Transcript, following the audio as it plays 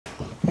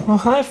Oh,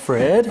 hi,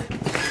 Fred.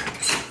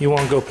 You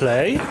want to go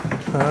play?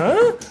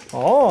 Huh?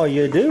 Oh,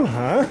 you do,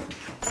 huh?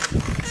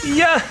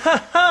 Yeah!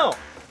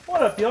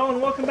 What up, y'all,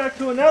 and welcome back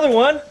to another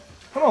one.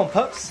 Come on,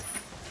 pups.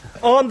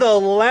 On the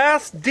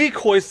last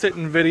decoy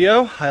sitting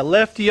video, I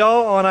left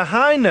y'all on a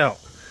high note.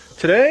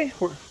 Today,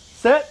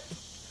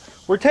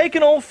 we're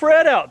taking old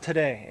Fred out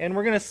today, and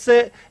we're going to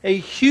set a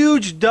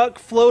huge duck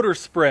floater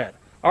spread.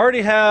 I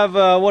already have,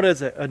 what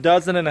is it, 1.5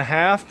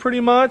 dozen pretty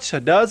much?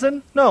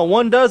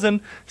 1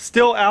 dozen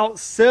still out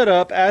set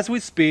up as we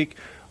speak,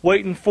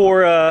 waiting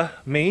for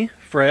me,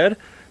 Fred,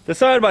 the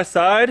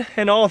side-by-side,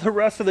 and all the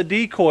rest of the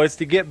decoys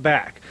to get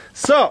back.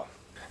 So,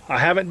 I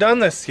haven't done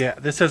this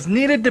yet. This has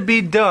needed to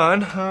be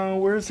done.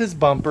 Where's his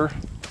bumper?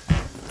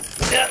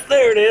 Yeah,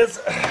 there it is.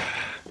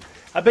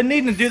 I've been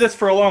needing to do this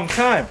for a long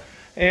time.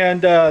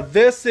 And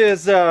this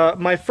is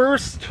my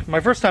first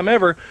time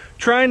ever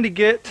trying to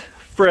get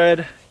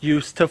Fred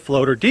used to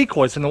floater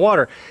decoys in the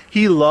water.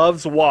 He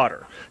loves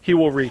water. He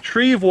will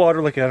retrieve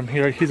water. Look at him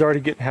here. He's already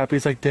getting happy.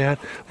 He's like, Dad,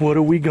 what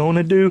are we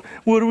gonna do?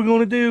 What are we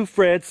gonna do?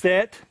 Fred,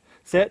 set,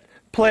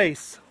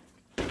 place.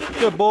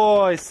 Good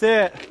boy,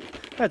 sit.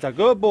 That's a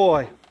good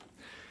boy.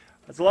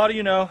 As a lot of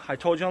you know, I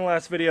told you on the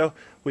last video,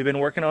 we've been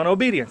working on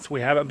obedience.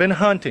 We haven't been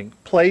hunting,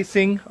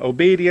 placing,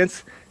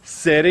 obedience,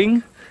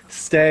 sitting,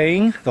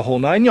 staying, the whole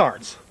 9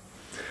 yards.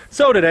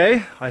 So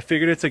today, I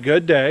figured it's a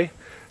good day.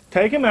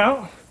 Take him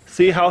out.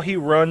 See how he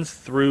runs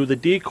through the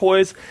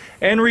decoys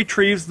and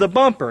retrieves the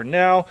bumper.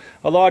 Now,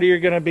 a lot of you are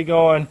going to be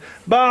going,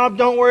 Bob,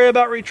 don't worry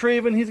about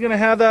retrieving. He's going to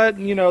have that,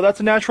 you know,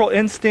 that's a natural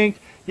instinct,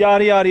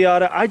 yada, yada,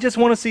 yada. I just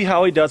want to see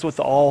how he does with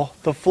all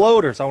the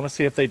floaters. I want to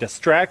see if they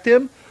distract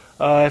him,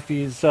 if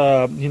he's,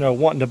 you know,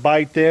 wanting to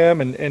bite them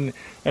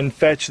and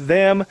fetch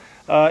them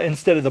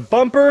instead of the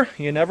bumper.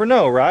 You never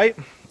know, right?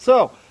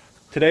 So,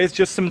 today's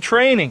just some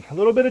training, a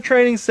little bit of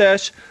training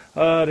sesh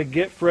to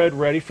get Fred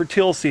ready for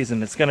teal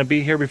season. It's going to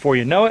be here before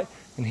you know it,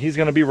 and he's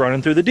going to be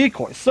running through the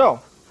decoys. So,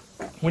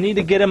 we need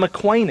to get him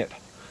acquainted.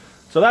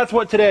 So that's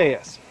what today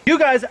is. You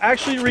guys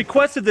actually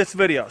requested this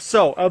video,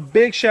 so a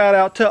big shout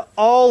out to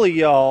all of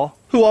y'all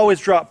who always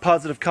drop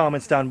positive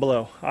comments down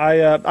below.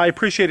 I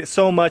appreciate it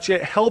so much.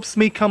 It helps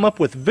me come up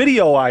with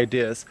video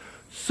ideas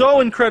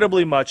so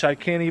incredibly much. I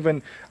can't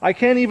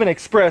even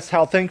express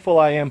how thankful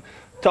I am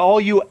to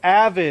all you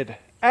avid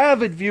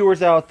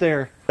viewers out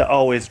there that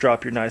always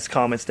drop your nice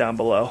comments down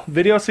below.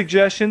 Video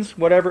suggestions,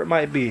 whatever it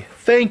might be.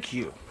 Thank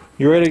you.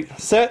 You ready?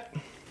 Set?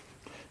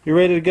 You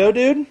ready to go,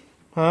 dude?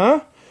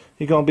 Huh?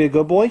 You gonna be a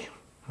good boy?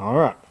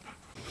 Alright.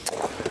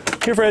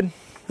 Here, Fred.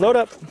 Load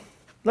up.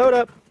 Load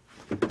up.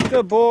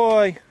 Good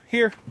boy.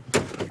 Here.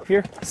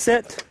 Here.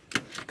 Sit.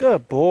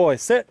 Good boy.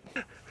 Sit.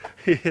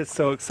 He is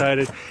so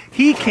excited.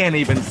 He can't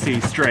even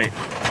see straight.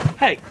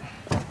 Hey,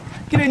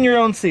 get in your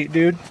own seat,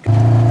 dude.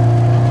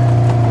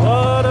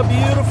 What a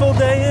beautiful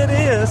day it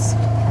is.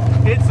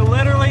 It's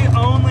literally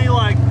only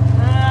like,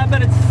 I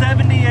bet it's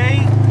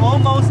 78,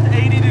 almost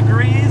 80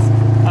 degrees.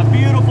 A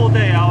beautiful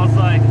day. I was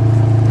like,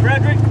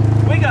 Frederick,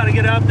 we got to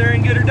get out there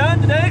and get her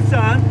done today,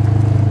 son.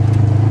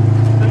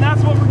 And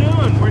that's what we're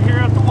doing. We're here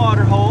at the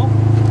water hole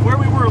where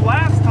we were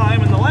last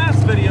time in the last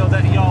video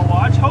that y'all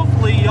watched.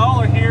 Hopefully y'all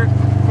are here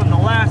from the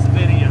last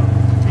video.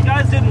 If you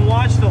guys didn't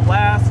watch the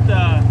last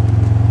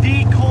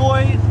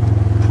decoy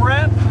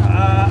prep,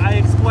 I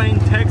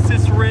explained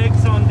Texas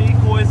rigs on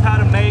decoys, how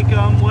to make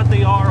them, what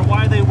they are,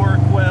 why they work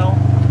well,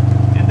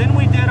 and then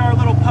we did our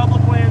little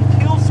public land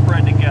teal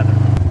spread together.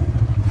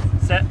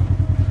 Set.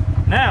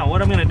 Now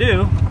what I'm going to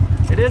do,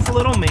 it is a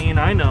little mean,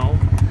 I know,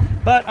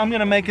 but I'm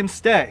going to make him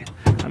stay.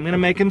 I'm going to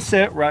make him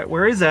sit right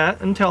where he's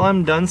at until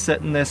I'm done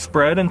setting this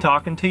spread and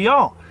talking to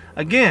y'all.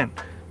 Again,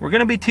 we're going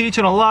to be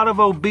teaching a lot of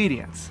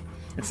obedience.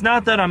 It's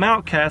not that I'm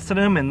outcasting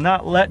him and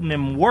not letting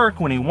him work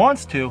when he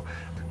wants to,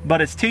 but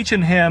it's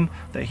teaching him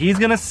that he's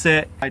gonna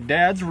sit by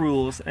Dad's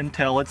rules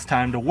until it's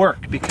time to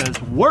work,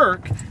 because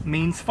work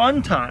means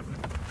fun time.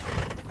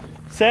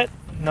 Set.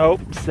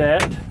 Nope.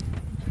 Set.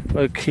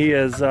 Look,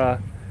 he's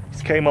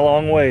came a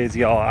long ways,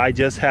 y'all. I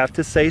just have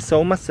to say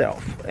so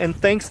myself. And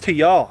thanks to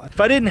y'all.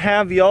 If I didn't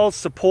have y'all's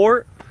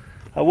support,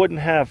 I wouldn't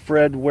have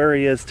Fred where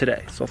he is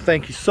today. So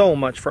thank you so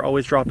much for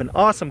always dropping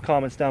awesome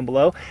comments down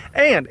below.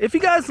 And if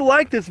you guys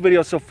like this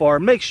video so far,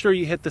 make sure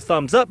you hit the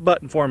thumbs up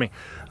button for me.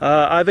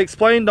 I've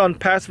explained on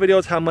past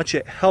videos how much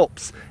it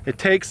helps. It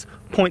takes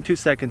 0.2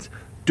 seconds.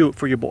 Do it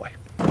for your boy.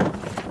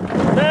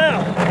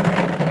 Now,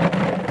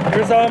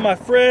 here's all my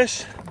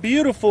fresh,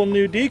 beautiful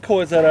new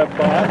decoys that I've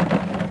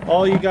bought.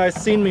 All you guys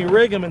seen me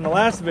rig them in the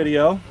last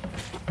video.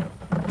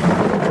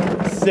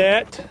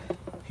 Set.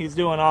 He's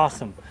doing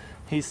awesome.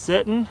 He's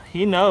sitting.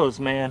 He knows,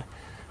 man.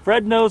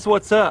 Fred knows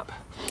what's up.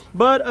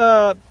 But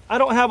I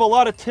don't have a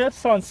lot of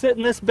tips on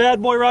sitting this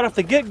bad boy right off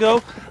the get-go.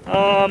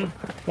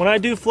 When I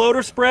do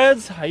floater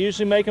spreads, I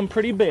usually make them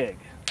pretty big.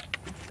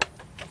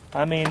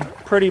 I mean,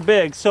 pretty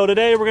big. So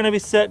today we're going to be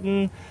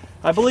setting,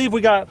 I believe we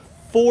got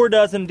 4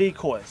 dozen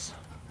decoys.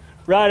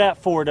 Right at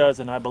 4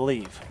 dozen, I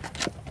believe.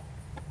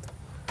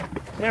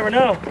 Never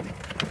know.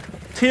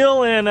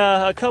 Teal and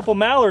a couple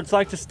mallards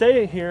like to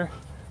stay here.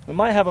 We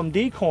might have them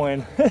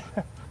decoying.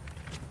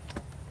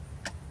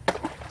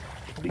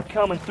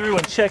 coming through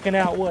and checking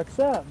out what's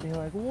up. Be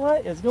like,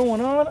 what is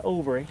going on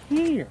over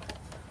here?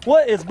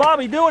 What is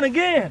Bobby doing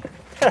again?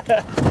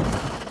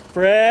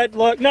 Fred,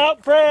 look, no,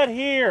 Fred,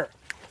 here.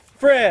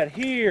 Fred,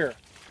 here.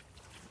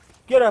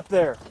 Get up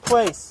there.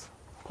 Place,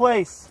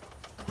 place,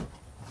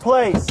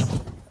 place.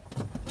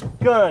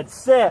 Good,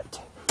 set.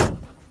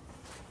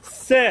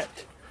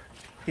 Set.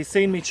 He's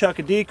seen me chuck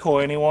a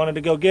decoy and he wanted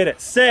to go get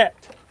it. Set.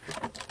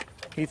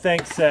 He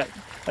thinks set.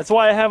 That's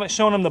why I haven't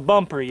shown him the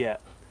bumper yet.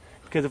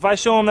 Because if I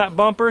show him that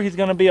bumper, he's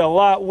going to be a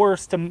lot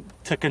worse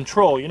to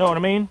control. You know what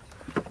I mean?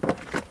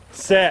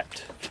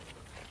 Set.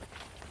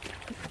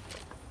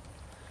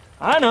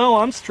 I know,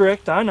 I'm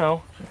strict, I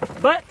know.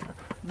 But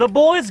the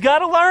boys got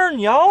to learn,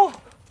 y'all.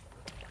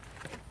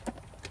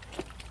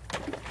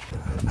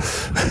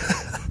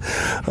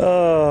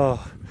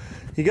 Oh,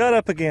 he got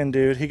up again,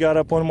 dude. He got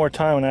up one more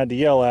time and I had to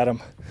yell at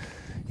him.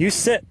 You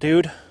sit,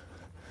 dude.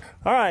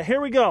 All right, here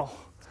we go.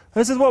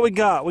 This is what we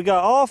got. We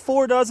got all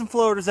 4 dozen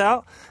floaters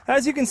out.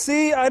 As you can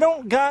see, I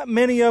don't got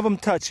many of them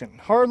touching.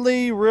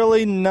 Hardly,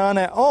 really none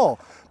at all.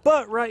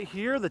 But right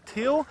here, the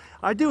teal,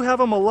 I do have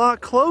them a lot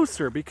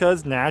closer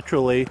because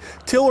naturally,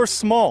 teal are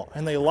small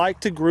and they like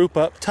to group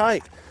up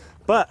tight.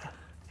 But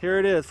here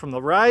it is from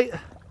the right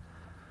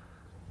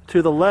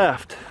to the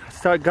left.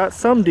 So I got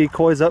some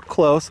decoys up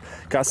close,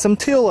 got some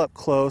teal up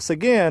close.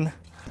 Again,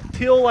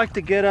 teal like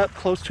to get up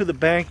close to the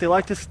bank. They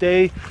like to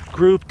stay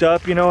grouped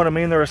up, you know what I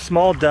mean? They're a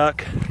small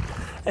duck.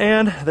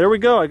 And there we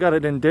go. I got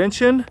an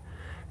indention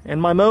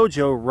and my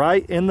mojo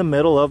right in the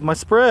middle of my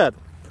spread.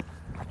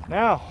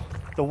 Now,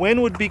 the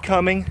wind would be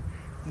coming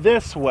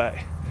this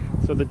way.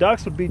 So the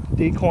ducks would be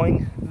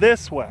decoying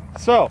this way.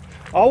 So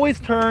always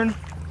turn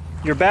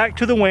your back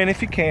to the wind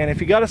if you can.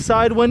 If you got to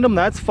side wind them,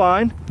 that's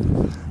fine.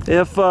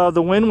 If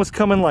the wind was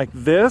coming like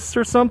this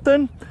or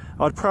something,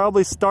 I'd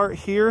probably start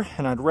here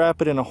and I'd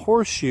wrap it in a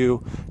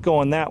horseshoe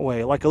going that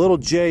way, like a little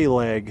J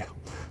leg.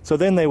 So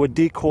then they would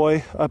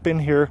decoy up in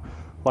here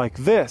like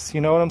this,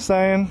 you know what I'm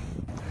saying?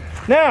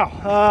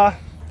 Now,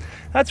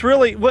 that's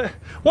really,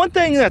 one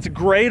thing that's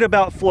great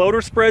about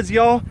floater spreads,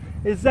 y'all,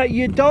 is that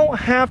you don't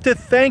have to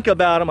think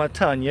about them a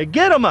ton. You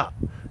get them up,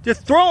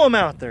 just throw them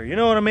out there, you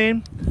know what I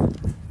mean?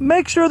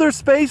 Make sure they're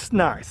spaced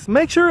nice.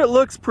 Make sure it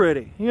looks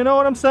pretty, you know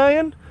what I'm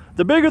saying?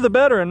 The bigger the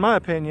better, in my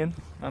opinion.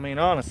 I mean,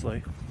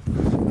 honestly.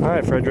 All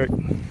right, Frederick.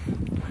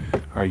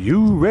 Are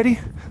you ready?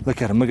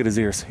 Look at him, look at his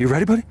ears. You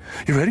ready, buddy?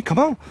 You ready? Come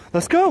on,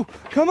 let's go.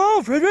 Come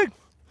on, Frederick.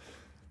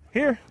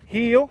 Here,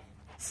 heel,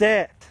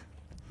 set.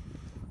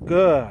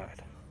 Good.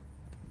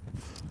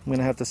 I'm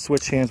gonna have to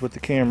switch hands with the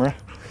camera.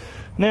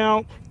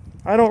 Now,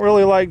 I don't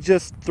really like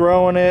just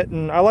throwing it,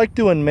 and I like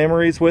doing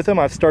memories with him.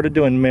 I've started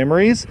doing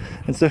memories,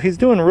 and so he's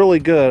doing really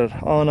good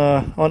on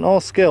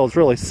all scales,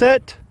 really.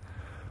 Set.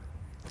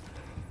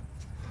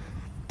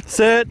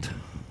 Set.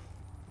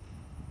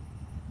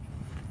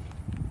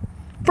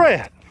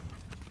 Fred.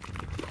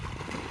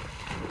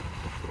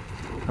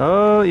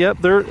 Oh, yep,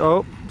 there,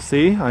 oh,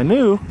 see, I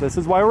knew. This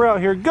is why we're out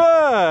here.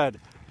 Good.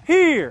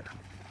 Here.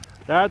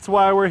 That's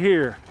why we're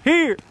here.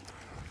 Here.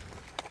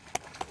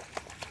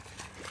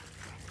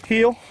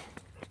 Heel.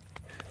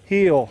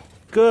 Heel.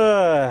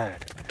 Good.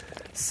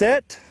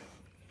 Set.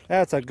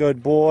 That's a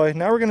good boy.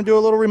 Now we're going to do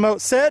a little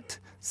remote set.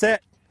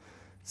 Set.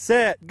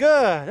 Set.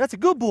 Good. That's a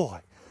good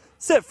boy.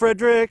 Set,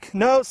 Frederick.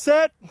 No,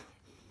 set.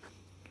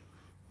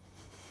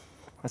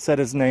 I said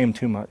his name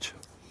too much.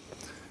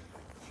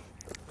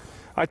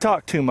 I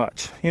talk too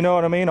much. You know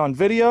what I mean? On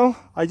video,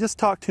 I just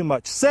talk too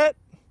much. Set.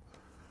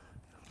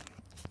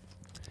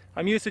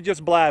 I'm used to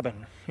just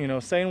blabbing, you know,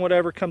 saying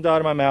whatever comes out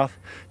of my mouth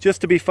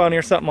just to be funny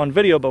or something on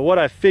video. But what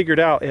I figured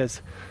out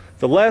is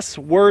the less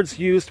words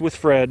used with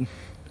Fred,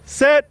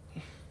 set,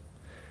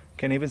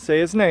 can't even say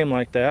his name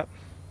like that,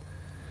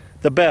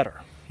 the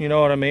better. You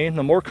know what I mean?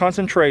 The more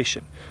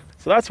concentration.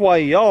 So that's why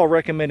y'all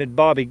recommended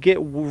Bobby get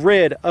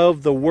rid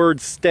of the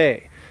word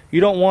stay. You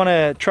don't want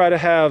to try to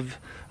have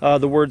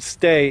the word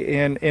stay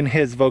in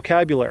his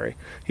vocabulary.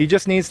 He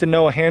just needs to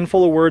know a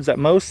handful of words at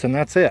most, and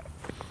that's it.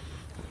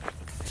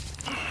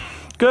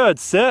 Good,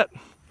 sit.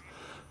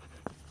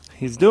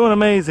 He's doing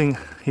amazing.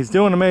 He's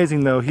doing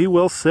amazing though. He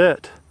will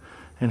sit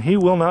and he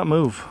will not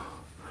move.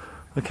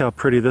 Look how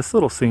pretty this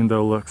little scene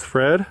though looks.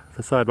 Fred,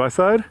 the side by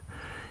side,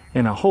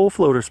 and a whole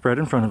floater spread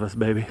in front of us,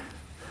 baby.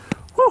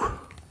 Woo!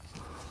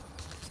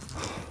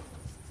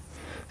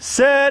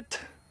 Set.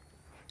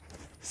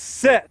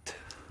 Set.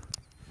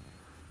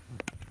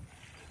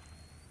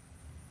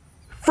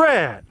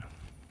 Fred.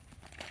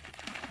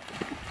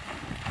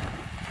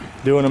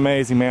 Doing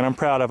amazing, man. I'm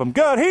proud of him.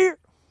 Good. Here.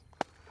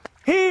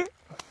 Here.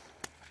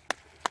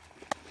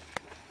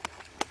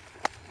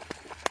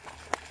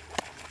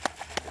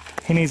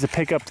 He needs to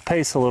pick up the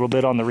pace a little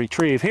bit on the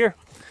retrieve. Here.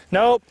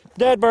 Nope.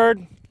 Dead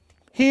bird.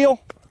 Heel.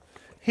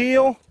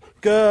 Heel.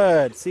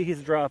 Good. See,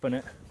 he's dropping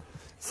it.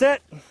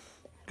 Set.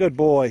 Good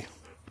boy.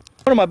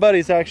 One of my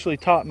buddies actually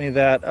taught me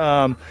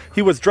that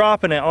he was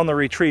dropping it on the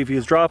retrieve. He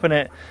was dropping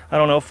it, I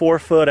don't know, 4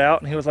 foot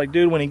out. And he was like,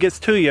 dude, when he gets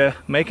to you,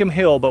 make him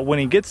heel. But when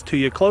he gets to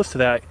you, close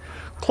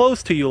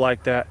to you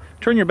like that,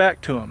 turn your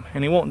back to him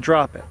and he won't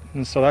drop it.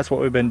 And so that's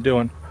what we've been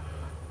doing.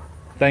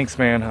 Thanks,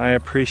 man. I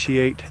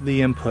appreciate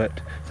the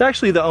input. It's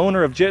actually the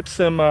owner of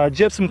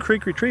Gypsum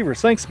Creek Retrievers.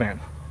 Thanks, man.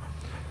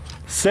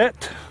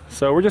 Set.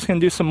 So we're just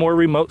gonna do some more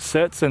remote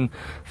sets and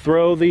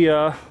throw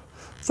the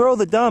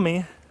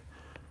dummy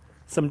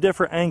some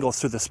different angles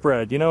through the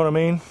spread. You know what I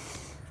mean?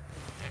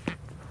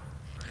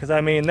 Because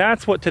I mean,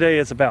 that's what today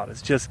is about.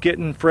 It's just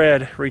getting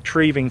Fred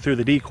retrieving through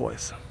the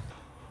decoys.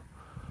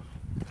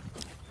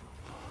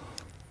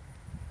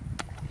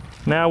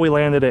 Now we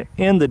landed it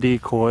in the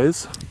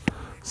decoys,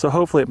 so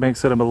hopefully it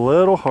makes it a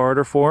little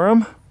harder for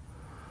him.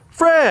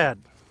 Fred!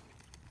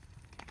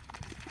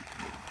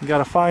 You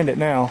gotta find it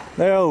now.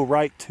 Oh,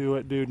 right to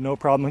it, dude, no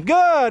problem.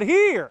 Good,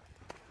 here!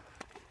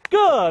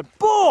 Good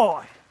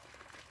boy!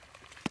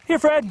 Here,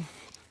 Fred.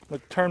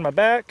 Look, turn my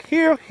back.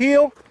 Here,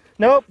 heel.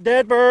 Nope,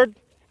 dead bird.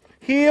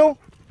 Heel.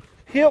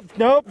 Heel.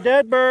 Nope,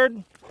 dead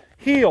bird.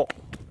 Heel.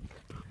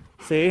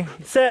 See?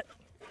 Set.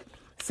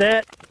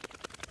 Set.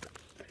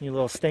 You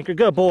little stinker.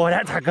 Good boy.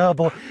 That's a good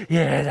boy.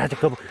 Yeah, that's a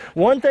good boy.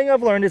 One thing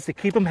I've learned is to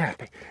keep him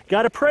happy.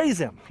 Gotta praise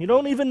him. You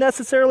don't even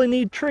necessarily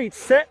need treats.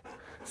 Set.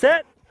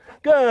 Set.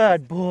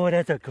 Good boy.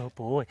 That's a good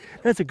boy.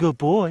 That's a good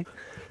boy.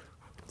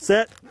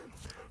 Set.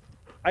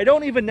 I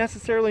don't even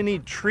necessarily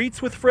need treats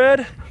with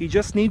Fred. He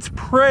just needs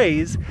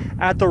praise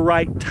at the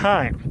right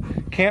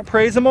time. Can't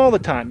praise him all the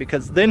time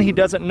because then he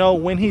doesn't know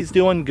when he's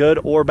doing good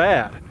or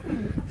bad.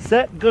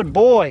 Set. Good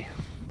boy.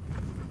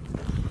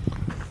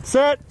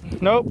 Set.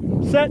 Nope.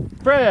 Set.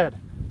 Fred.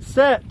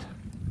 Set.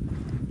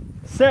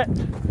 Set.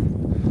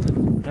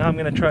 Now I'm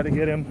going to try to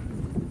get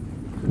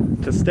him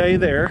to stay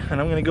there,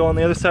 and I'm going to go on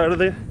the other side of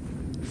the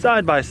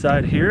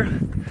side-by-side here.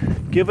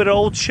 Give it an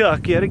old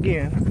chuck yet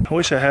again. I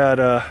wish I had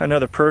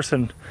another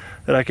person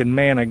that I could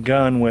man a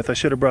gun with. I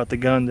should have brought the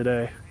gun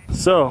today.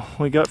 So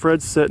we got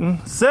Fred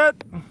sitting.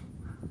 Set.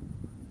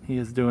 He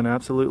is doing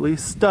absolutely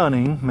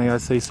stunning, may I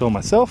say so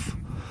myself.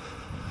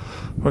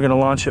 We're gonna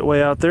launch it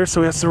way out there,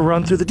 so he has to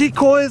run through the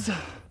decoys.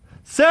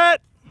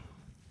 Set.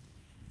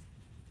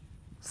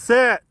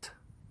 Set.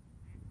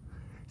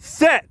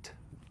 Set.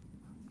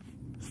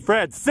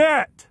 Fred,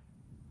 set.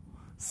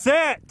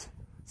 Set.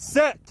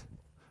 Set.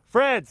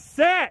 Fred,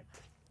 set.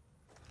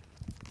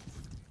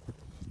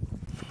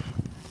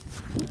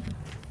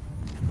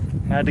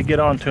 Had to get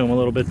onto him a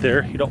little bit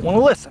there. You don't want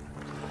to listen.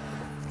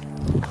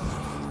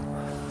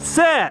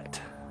 Set.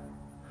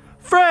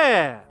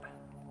 Fred.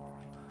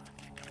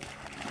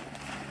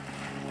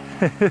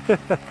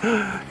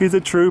 He's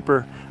a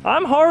trooper.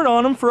 I'm hard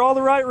on him for all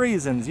the right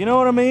reasons. You know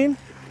what I mean?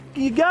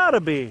 You gotta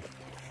be.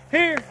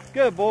 Here.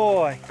 Good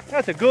boy.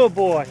 That's a good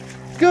boy.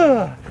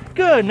 Good.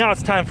 Good. Now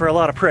it's time for a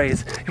lot of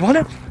praise. You want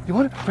him? You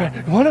want him?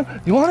 Fred, you want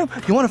him? You want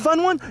him? You want a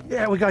fun one?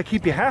 Yeah, we gotta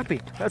keep you happy.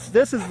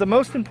 This is the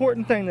most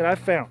important thing that I've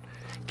found.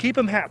 Keep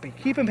him happy.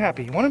 Keep him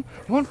happy. You want him?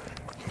 You want him?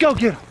 Go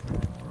get him.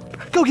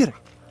 Go get him.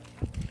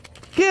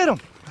 Get him.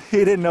 He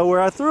didn't know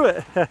where I threw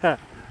it.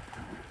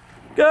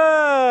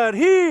 Good.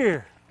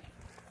 Here.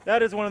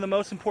 That is one of the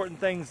most important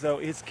things, though,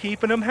 is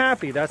keeping him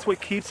happy. That's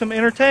what keeps him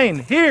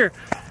entertained. Here.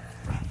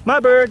 My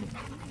bird.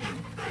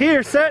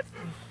 Here. Set.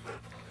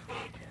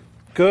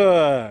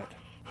 Good.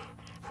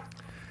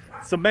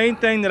 The main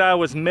thing that I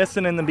was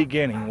missing in the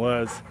beginning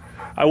was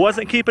I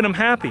wasn't keeping him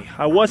happy.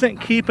 I wasn't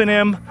keeping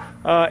him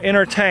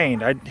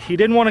entertained. He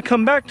didn't want to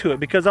come back to it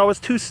because I was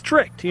too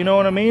strict, you know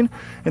what I mean?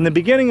 In the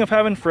beginning of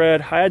having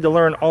Fred, I had to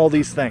learn all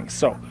these things.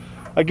 So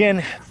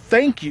again,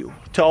 thank you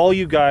to all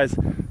you guys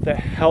that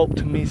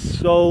helped me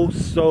so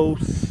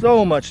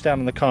much down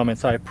in the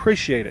comments. I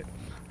appreciate it.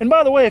 And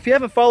by the way, if you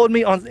haven't followed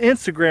me on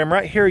Instagram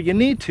right here, you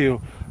need to.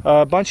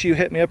 A bunch of you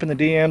hit me up in the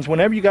DMs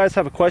whenever you guys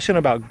have a question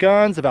about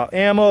guns, about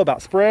ammo,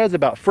 about spreads,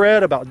 about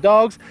Fred, about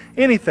dogs,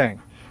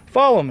 anything.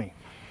 Follow me.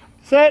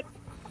 Set.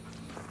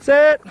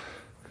 Set.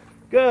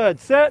 Good.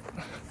 Set.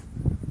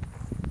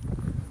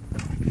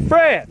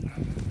 Fred.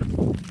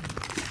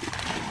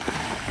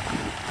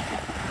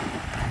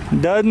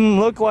 Doesn't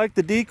look like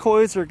the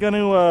decoys are going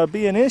to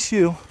be an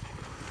issue.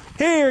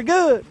 Here.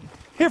 Good.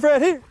 Here,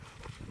 Fred. Here.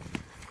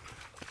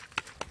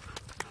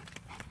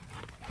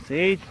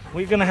 See,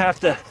 we're gonna have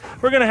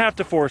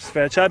to force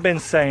fetch. I've been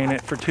saying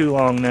it for too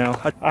long now.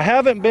 I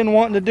haven't been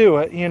wanting to do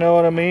it, you know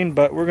what I mean,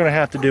 but we're gonna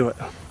have to do it.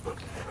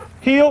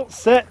 Heel,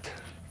 set.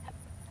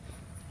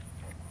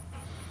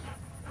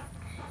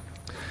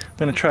 I'm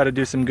gonna try to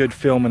do some good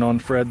filming on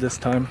Fred this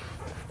time.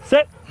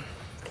 Set.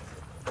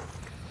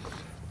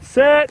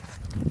 Set.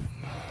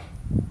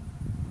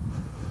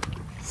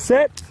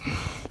 Set.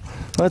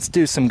 Let's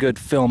do some good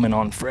filming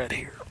on Fred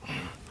here.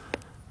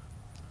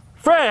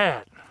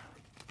 Fred!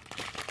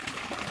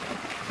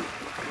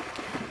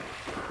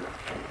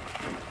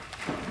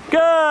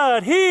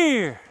 Good,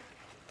 here.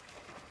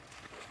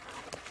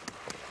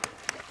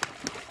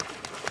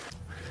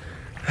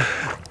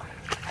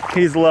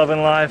 He's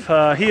loving life.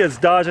 He is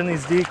dodging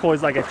these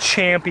decoys like a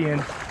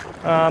champion.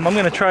 I'm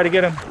gonna try to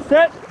get him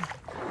set.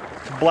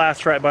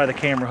 Blast right by the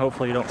camera.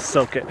 Hopefully you don't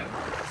soak it.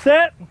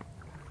 Set.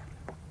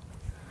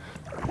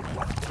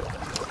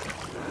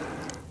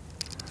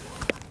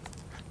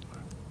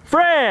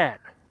 Fred.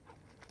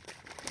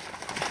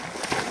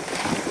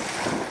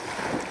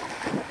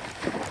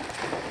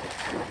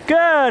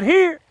 Good,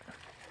 here.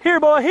 Here,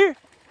 boy, here.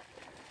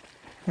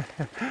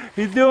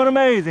 He's doing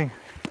amazing.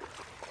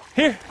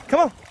 Here, come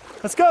on,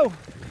 let's go.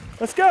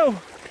 Let's go.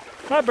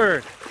 My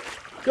bird.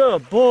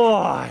 Good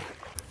boy.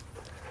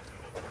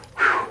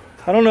 Whew.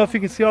 I don't know if you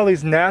can see all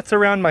these gnats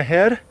around my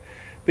head,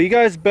 but you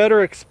guys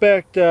better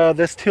expect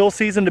this teal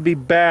season to be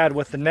bad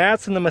with the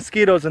gnats and the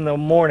mosquitoes in the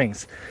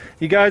mornings.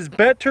 You guys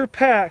better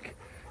pack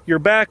your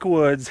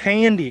backwoods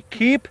handy.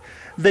 Keep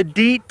the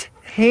DEET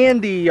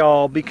handy,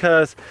 y'all,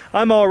 because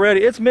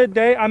it's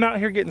midday, I'm out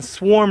here getting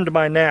swarmed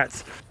by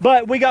gnats.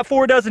 But we got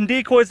 4 dozen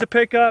decoys to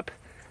pick up.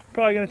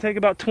 Probably gonna take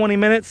about 20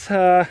 minutes.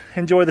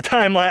 Enjoy the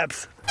time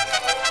lapse.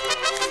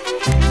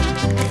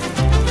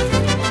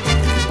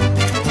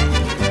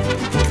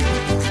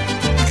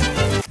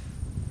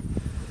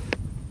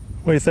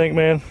 What do you think,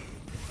 man?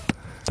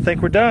 I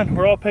think we're done.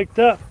 We're all picked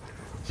up.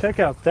 Check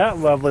out that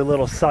lovely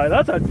little sight.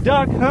 That's a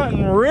duck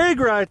hunting rig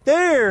right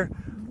there.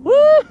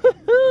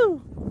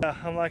 Woo-hoo-hoo!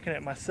 I'm liking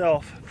it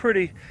myself.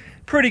 Pretty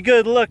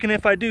good looking,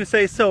 if I do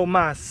say so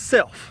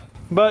myself.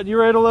 But you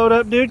ready to load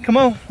up, dude? Come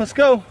on, let's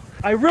go.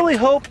 I really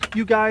hope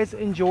you guys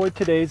enjoyed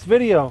today's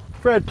video.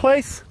 Fred,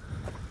 place.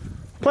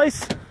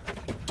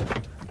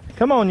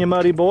 Come on, you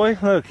muddy boy.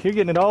 Look, you're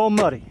getting it all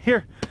muddy.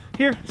 Here,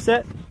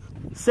 set,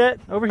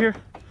 over here.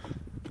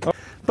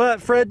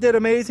 But Fred did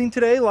amazing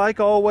today, like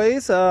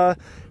always.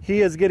 He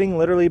is getting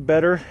literally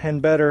better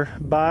and better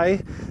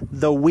by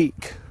the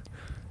week.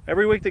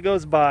 Every week that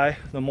goes by,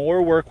 the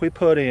more work we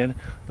put in,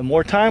 the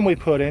more time we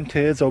put into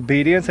his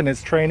obedience and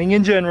his training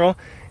in general,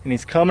 and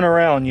he's coming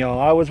around, y'all.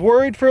 I was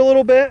worried for a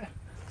little bit.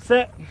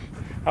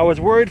 I was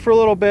worried for a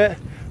little bit,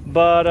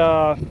 but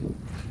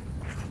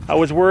I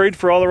was worried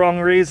for all the wrong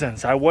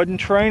reasons. I wasn't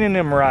training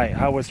him right.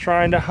 I was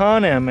trying to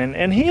hunt him,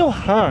 and he'll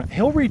hunt.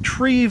 He'll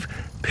retrieve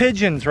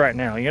pigeons right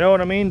now, you know what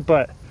I mean?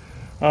 But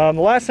the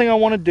last thing I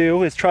want to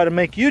do is try to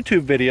make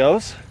YouTube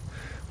videos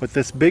with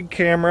this big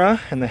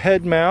camera and the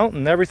head mount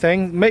and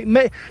everything,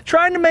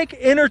 trying to make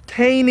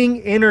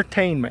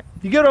entertainment.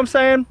 You get what I'm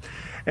saying?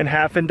 And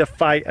having to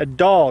fight a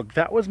dog.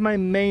 That was my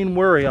main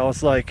worry. I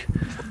was like,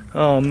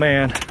 oh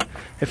man,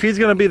 if he's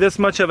gonna be this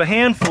much of a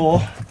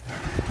handful,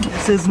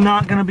 this is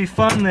not gonna be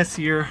fun this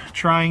year,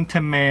 trying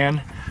to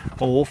man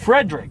old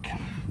Frederick.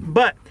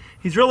 But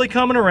he's really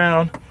coming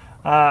around.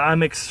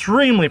 I'm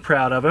extremely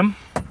proud of him.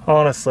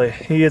 Honestly,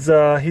 he's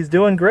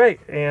doing great,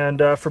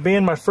 and for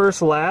being my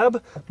first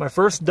lab, my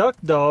first duck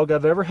dog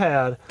I've ever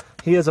had,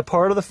 he is a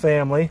part of the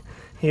family.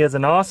 He is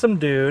an awesome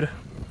dude,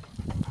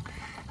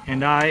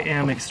 and I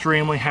am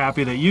extremely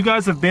happy that you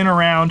guys have been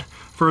around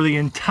for the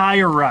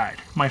entire ride.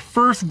 My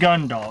first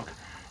gun dog.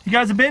 You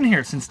guys have been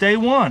here since day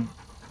one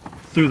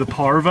through the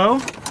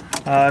parvo.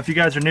 If you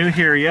guys are new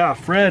here, yeah,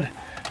 Fred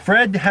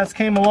has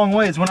came a long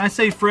ways. When I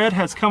say Fred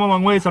has come a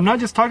long ways, I'm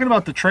not just talking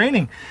about the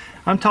training.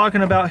 I'm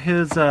talking about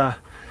his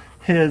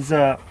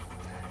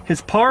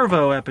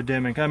parvo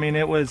epidemic. I mean,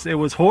 it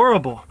was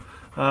horrible.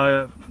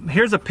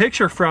 Here's a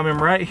picture from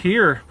him right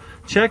here.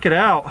 Check it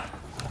out.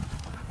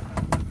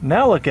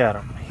 Now look at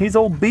him. He's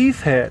old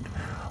Beefhead.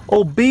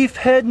 Old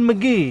Beefhead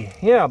McGee.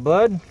 Yeah,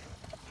 bud.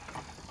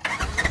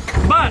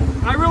 But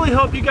I really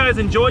hope you guys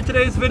enjoyed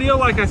today's video.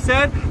 Like I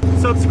said,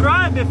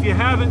 subscribe if you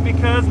haven't,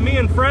 because me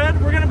and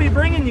Fred, we're gonna be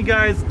bringing you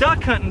guys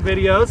duck hunting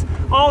videos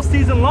all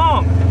season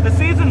long. The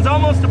season's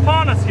almost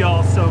upon us,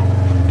 y'all, so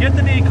get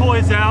the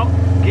decoys out,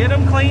 get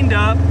them cleaned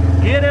up,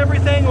 get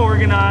everything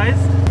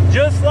organized,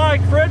 just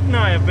like Fred and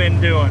I have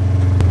been doing.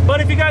 But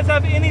if you guys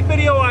have any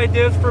video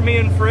ideas for me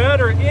and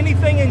Fred, or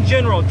anything in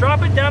general,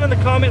 drop it down in the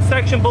comment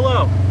section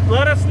below.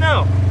 Let us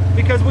know,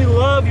 because we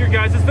love your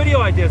guys'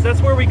 video ideas.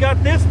 That's where we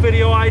got this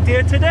video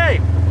idea today,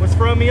 was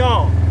from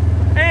y'all.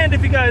 And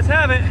if you guys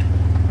haven't,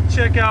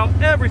 check out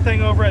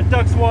everything over at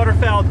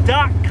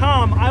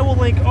duxwaterfowl.com. I will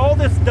link all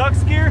this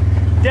ducks gear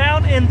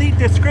down in the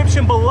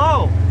description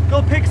below.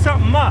 Go pick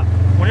something up.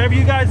 Whenever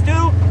you guys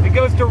do, it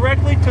goes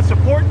directly to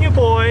supporting your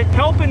boy,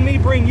 helping me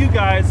bring you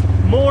guys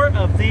more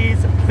of these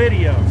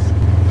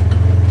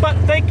videos. But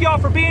thank y'all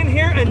for being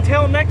here.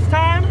 Until next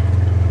time,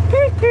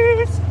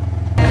 peace.